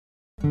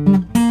I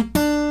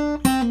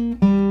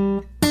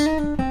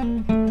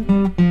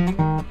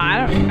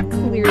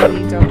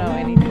clearly don't know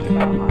anything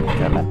about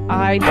Hanukkah, but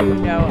I do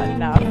know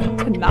enough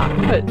to not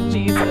put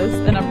Jesus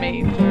in a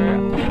manger.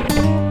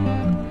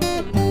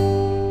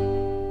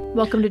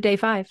 Welcome to day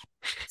 5.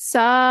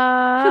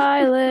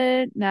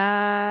 Silent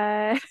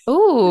night.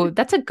 Ooh,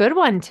 that's a good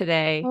one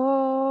today. Good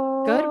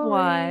Holy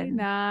one.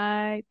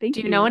 night. Thank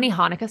Do you. you know any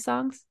Hanukkah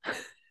songs?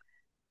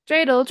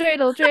 Dreidel,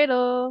 dreidel,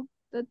 dreidel.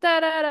 Da, da,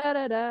 da, da,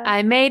 da, da.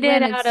 I made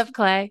When it out it's of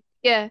clay.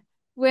 Yeah,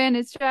 when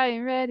it's dry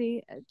and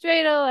ready, a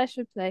dreidel I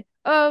should play.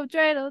 Oh,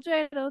 dreidel,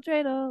 dreidel,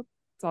 dreidel.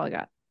 That's all I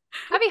got.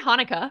 Happy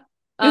Hanukkah.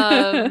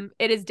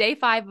 It is day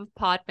 5 of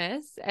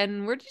Podmas,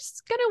 and we're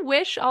just gonna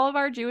wish all of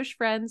our Jewish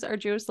friends, our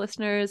Jewish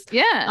listeners,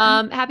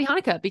 Yeah. happy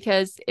Hanukkah,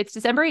 because it's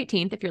December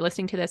 18th if you're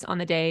listening to this on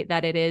the day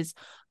that it is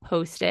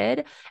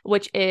posted,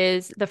 which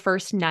is the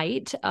first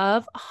night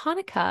of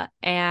Hanukkah.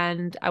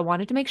 And I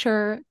wanted to make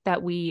sure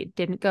that we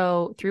didn't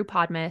go through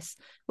Podmas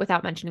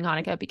without mentioning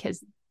Hanukkah,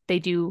 because they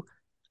do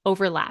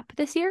overlap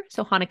this year.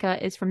 So Hanukkah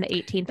is from the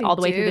 18th They all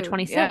the way through the do,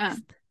 26th. yeah.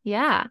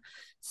 Yeah.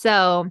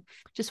 So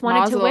just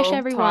wanted to wish Mazel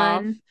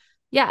everyone. tov.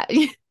 Yeah.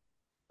 Is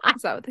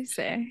that what they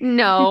say?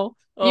 No.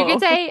 You could Oh.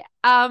 say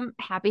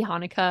happy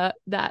Hanukkah.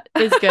 That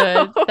is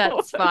good.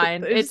 That's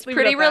fine. They just leave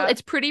it at that.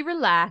 It's pretty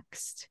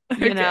relaxed,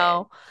 you Okay.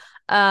 know.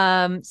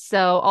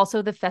 So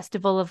also the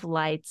Festival of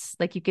Lights,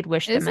 like you could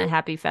wish Is them a it?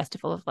 happy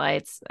Festival of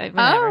Lights.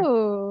 Whatever.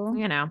 Oh.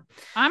 You know.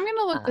 I'm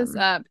gonna look this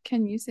Um up.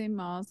 Can you say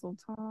Mazel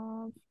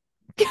tov?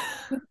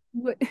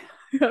 What?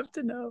 You have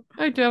to know.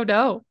 I don't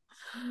know.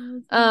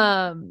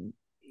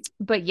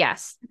 But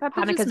yes, That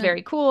just Hanukkah's meant.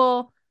 very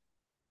cool.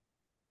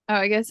 Oh,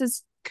 I guess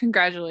it's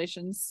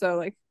congratulations. So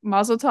like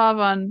Mazel tov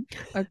on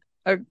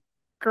a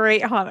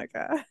great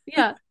Hanukkah.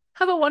 Yeah.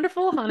 Have a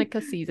wonderful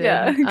Hanukkah season.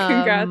 Yeah,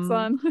 congrats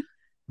on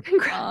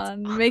Congrats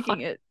making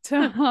on it to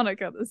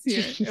Hanukkah this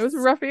year. It was a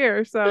rough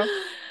year, so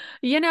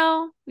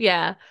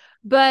yeah.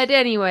 But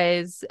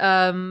anyways,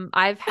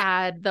 I've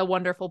had the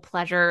wonderful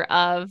pleasure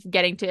of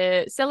getting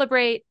to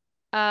celebrate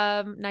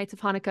Nights of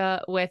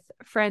Hanukkah with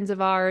friends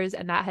of ours,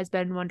 and that has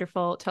been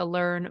wonderful to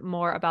learn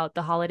more about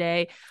the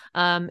holiday.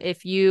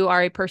 If you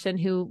are a person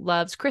who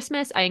loves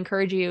Christmas, I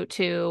encourage you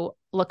to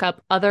look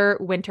up other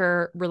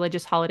winter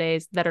religious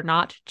holidays that are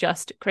not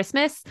just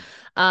Christmas.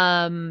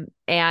 And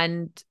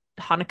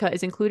Hanukkah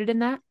is included in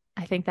that.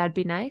 I think that'd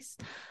be nice.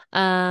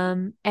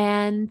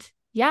 And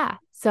yeah,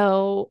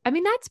 so I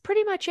mean that's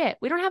pretty much it.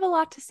 We don't have a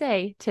lot to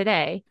say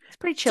today. It's a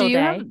pretty chill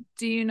day.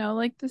 do you know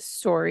like the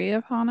story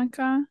of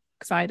Hanukkah?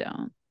 Because I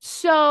don't.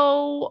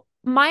 So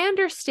my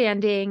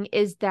understanding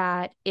is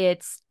that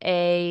it's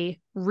a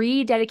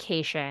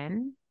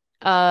rededication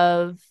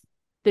of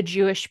the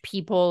Jewish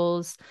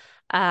people's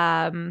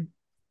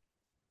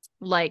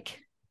like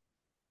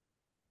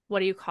what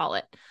do you call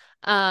it?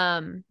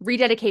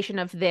 Rededication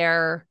of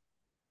their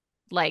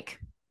like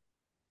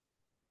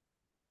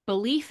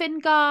belief in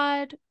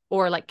God,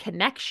 or like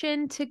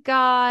connection to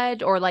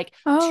God, or like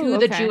Oh, to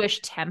the okay. Jewish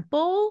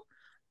temple.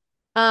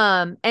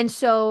 And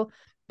so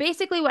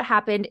basically what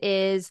happened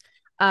is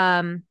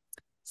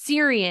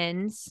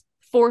Syrians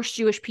forced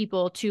Jewish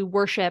people to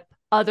worship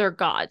other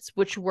gods,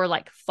 which were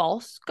like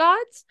false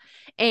gods.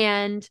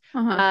 And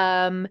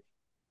Uh-huh.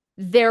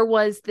 there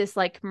was this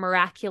like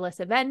miraculous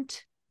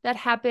event that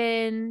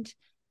happened.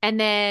 And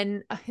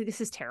then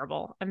this is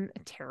terrible. I'm a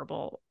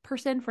terrible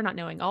person for not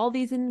knowing all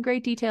these in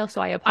great detail,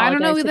 so I I don't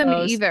know apologize to them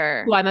those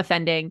either. who I'm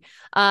offending.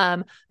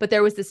 But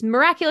there was this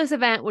miraculous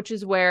event, which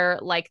is where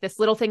like this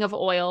little thing of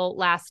oil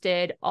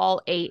lasted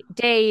all 8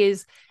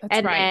 days, That's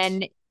and right.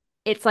 then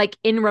it's like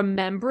in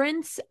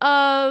remembrance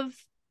of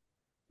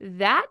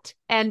that,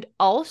 and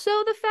also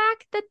the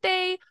fact that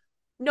they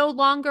no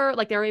longer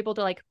like they're able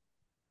to like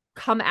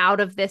come out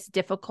of this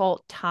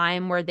difficult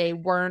time where they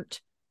were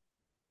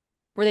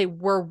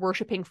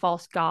worshiping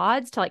false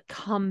gods, to like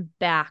come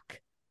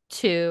back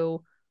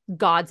to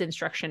God's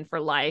instruction for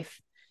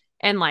life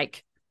and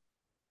like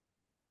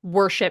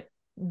worship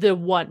the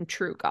one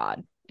true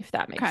God, if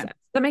that makes Okay. sense.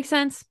 That makes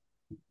sense?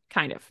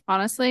 Kind of.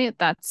 Honestly,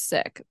 that's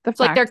sick. The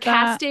So like fact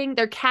that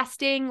they're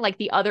casting like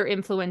the other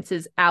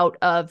influences out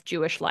of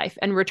Jewish life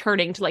and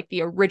returning to like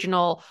the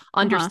original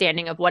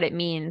understanding of what it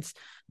means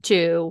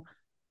to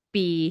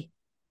be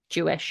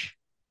Jewish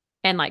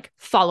and like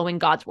following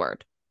God's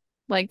word.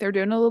 like they're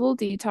doing a little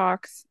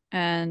detox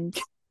and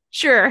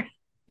Sure.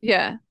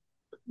 yeah,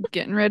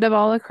 getting rid of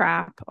all the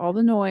crap, all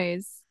the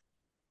noise.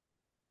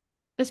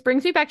 This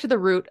brings me back to the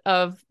root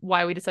of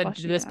why we decided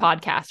to do Flushing this it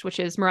out. podcast, which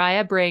is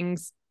Mariah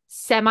brings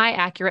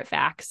semi-accurate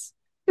facts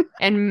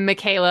and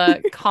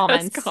Mikayla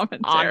comments on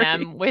commentary.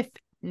 them with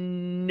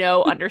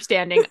no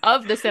understanding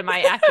of the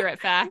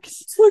semi-accurate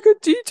facts. It's like a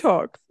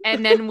detox.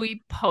 And then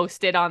we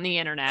post it on the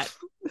internet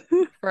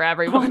for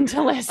everyone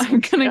to listen I'm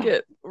gonna to.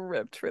 get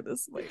ripped for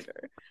this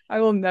later. I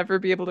will never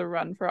be able to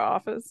run for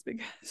office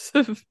because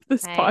of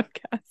this Hey.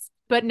 podcast.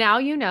 But now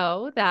you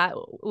know that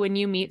when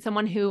you meet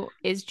someone who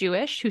is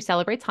Jewish, who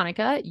celebrates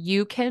Hanukkah,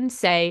 you can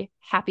say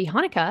Happy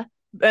Hanukkah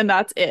And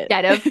that's it.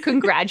 instead of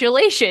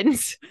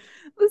congratulations.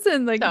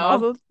 Listen, like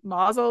So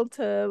mazel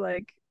to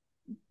like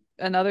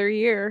another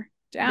year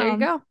there you down.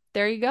 go.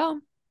 There you go.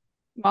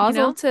 You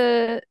Mazel know,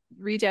 to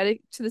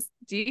rededicate to this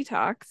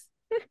detox.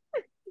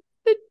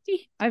 the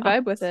I detox.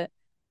 vibe with it.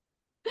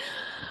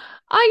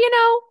 You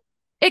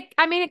know,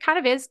 I mean, it kind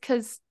of is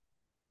because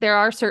there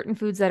are certain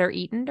foods that are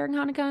eaten during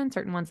Hanukkah and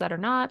certain ones that are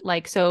not.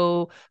 Like,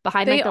 so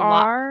They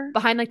are,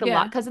 behind like the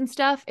yeah. latkes and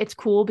stuff, it's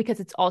cool because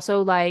it's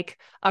also like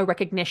a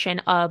recognition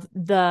of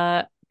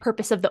the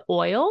purpose of the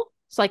oil.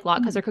 So like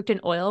latkes Mhm. are cooked in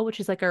oil, which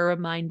is like a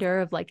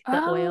reminder of like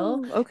the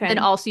oil. Oh, And then okay.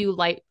 also you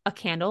light a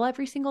candle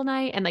every single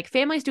night. And like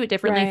families do it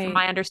differently from Right.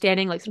 my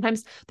understanding. Like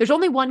sometimes there's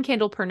only one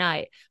candle per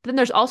night. But then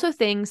there's also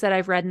things that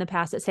I've read in the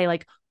past that say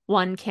like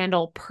one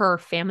candle per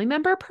family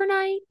member per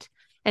night.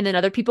 And then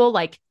other people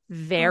like So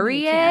many vary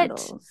it.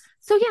 candles.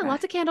 So yeah, Okay.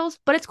 lots of candles,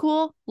 but it's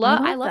cool. I I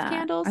love love that. I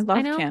candles. I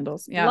love know.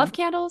 candles. Yeah. Love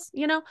candles,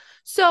 you know.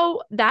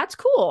 So that's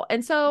cool.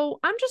 And so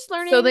I'm just So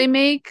learning a they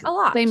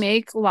lot.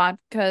 make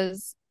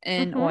latkes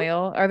in Mm-hmm.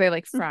 oil. Are they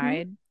like Mm-hmm.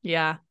 fried?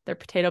 Yeah, they're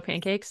potato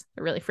pancakes.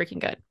 They're really freaking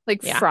good.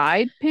 Like Yeah.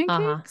 fried Uh-huh.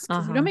 pancakes?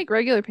 Because we don't Uh-huh. make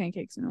regular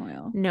pancakes in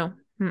oil. No.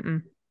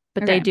 Mm-mm.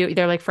 But they Okay. do.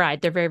 They're like fried.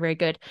 They're very, very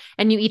good.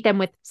 And you eat them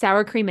with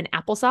sour cream and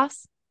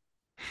applesauce.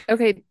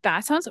 Okay,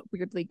 that sounds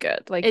weirdly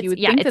good. Like you would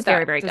Yeah, think it's that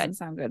very, that very good. doesn't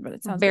sound good, but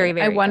it sounds Very, good.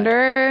 I very good.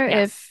 wonder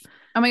Yes. if,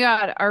 oh my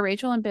God, are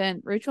Rachel and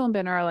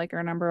Ben are like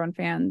our number one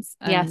fans,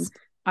 Yes. and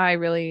I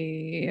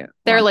really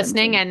They're want them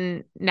listening to.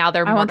 and now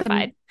they're I want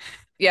mortified. them.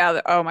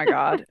 Yeah. Oh my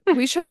God,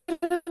 we should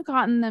have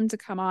gotten them to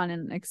come on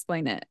and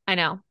explain it. I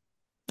know.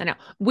 I know.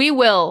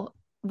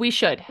 We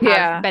should have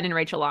Yeah, Ben and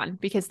Rachel on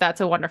because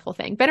that's a wonderful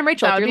thing. Ben and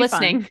Rachel, that if would you're be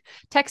fun. listening,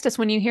 text us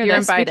when you hear You're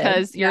this invited.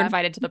 because you're Yeah.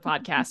 invited to the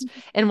podcast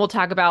and we'll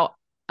talk about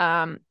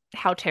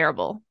how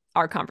terrible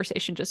our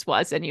conversation just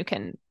was and you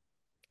can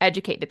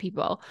educate the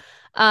people.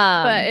 But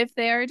Um, if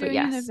they are but doing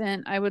an yes.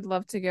 event, I would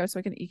love to go so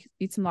I can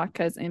eat some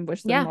latkes and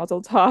wish them Yeah.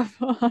 mazel tov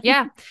on.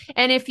 Yeah.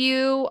 And if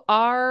you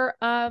are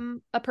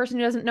a person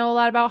who doesn't know a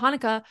lot about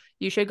Hanukkah,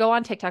 you should go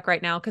on TikTok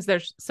right now because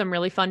there's some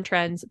really fun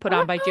trends put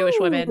on by Jewish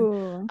women.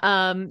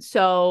 Oh,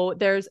 So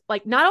there's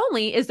like not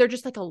only is there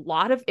just like a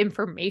lot of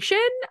information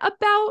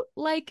about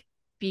like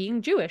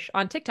being Jewish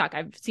on TikTok.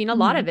 I've seen a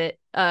lot mhm. of it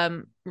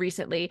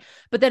recently,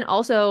 but then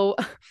also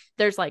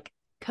there's like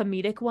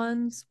comedic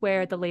ones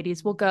where the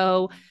ladies will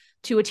go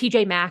to a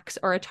TJ Maxx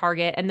or a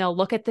Target and they'll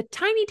look at the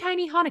tiny,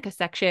 tiny Hanukkah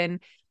section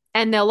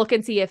and they'll look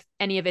and see if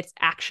any of it's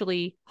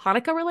actually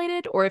Hanukkah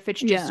related or if it's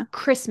just Yeah.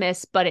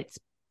 Christmas, but it's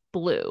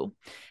blue.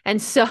 And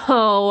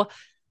so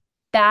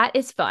that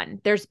is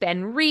fun. There's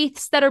been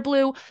wreaths that are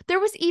blue.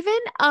 There was even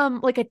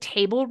like a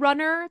table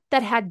runner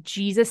that had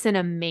Jesus in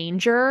a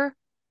manger.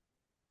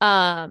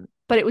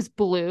 But it was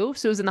blue,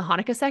 so it was in the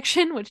Hanukkah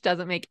section, which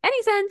doesn't make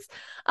any sense.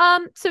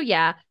 So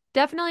yeah,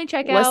 definitely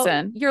check out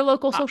Listen, your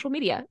local I, social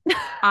media.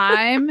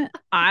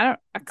 I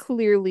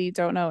clearly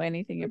don't know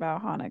anything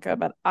about Hanukkah,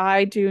 but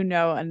I do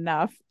know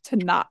enough to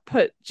not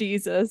put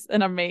Jesus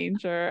in a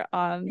manger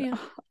on Yeah.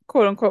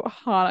 quote unquote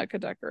Hanukkah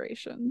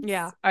decorations.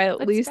 Yeah. I at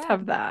That's least bad.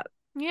 have that.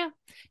 Yeah.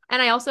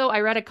 And I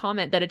read a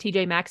comment that a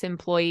TJ Maxx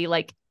employee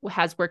like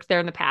has worked there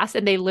in the past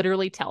and they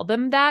literally tell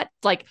them that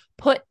like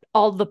put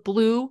all the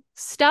blue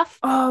stuff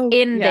Oh,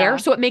 in there yeah.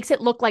 so it makes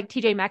it look like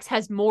TJ Maxx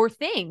has more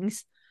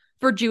things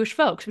for Jewish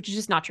folks, which is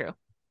just not true.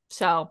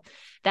 So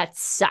that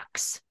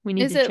sucks. We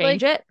need Is to it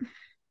change like it.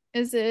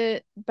 is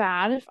it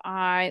bad if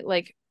I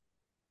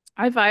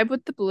vibe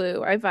with the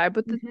blue. I vibe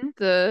with Mm-hmm.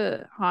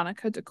 the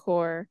Hanukkah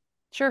decor.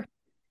 Sure.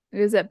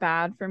 Is it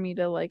bad for me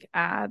to like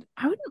add?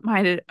 I wouldn't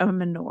mind a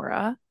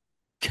menorah.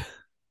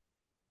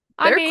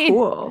 I They're mean,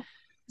 cool.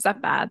 Is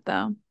that bad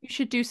though? you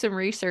should do some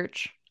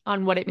research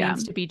on what it Yeah,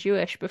 means to be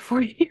Jewish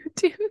before you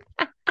do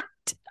that.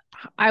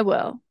 I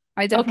will.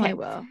 I definitely Okay.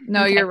 will.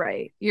 No, you're Okay.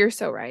 right. You're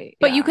so right.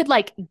 But you Yeah. could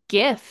like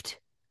gift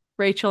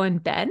Rachel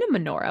and Ben a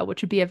menorah,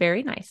 which would be a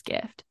very nice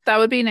gift. That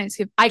would be nice.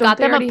 I Don't got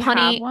they them a already have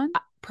punny, one?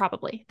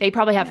 probably. They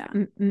probably have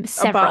Yeah. A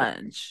several.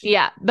 bunch.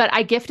 Yeah, but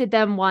I gifted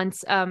them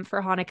once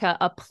for Hanukkah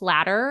a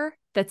platter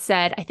that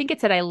said, I think it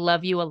said I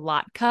love you a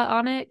latka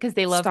on it because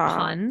they love Stop.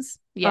 puns.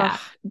 Ugh, Yeah.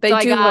 they So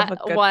I do love got a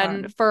good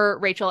one pun. for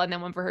Rachel and then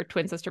one for her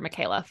twin sister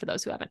Mikayla for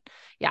those who haven't.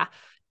 Yeah.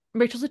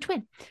 Rachel's a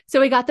twin. So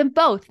we got them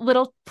both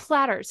little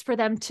platters for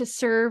them to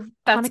serve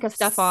That's Hanukkah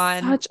stuff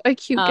on, such a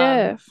cute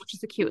gift. which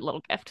is a cute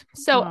little gift.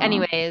 So, Aw.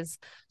 anyways,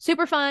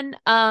 super fun.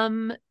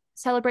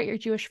 Celebrate your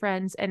Jewish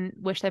friends and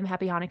wish them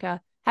happy Hanukkah.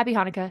 Happy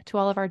Hanukkah to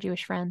all of our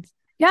Jewish friends.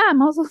 Yeah,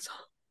 I'm also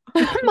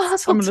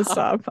Mazel I'm gonna tov.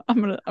 stop.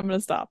 I'm gonna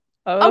stop.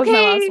 Oh, that was my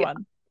last Okay,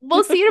 one.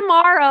 we'll see you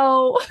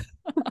tomorrow.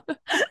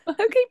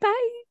 Okay,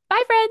 bye.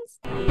 Bye,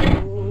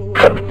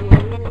 friends.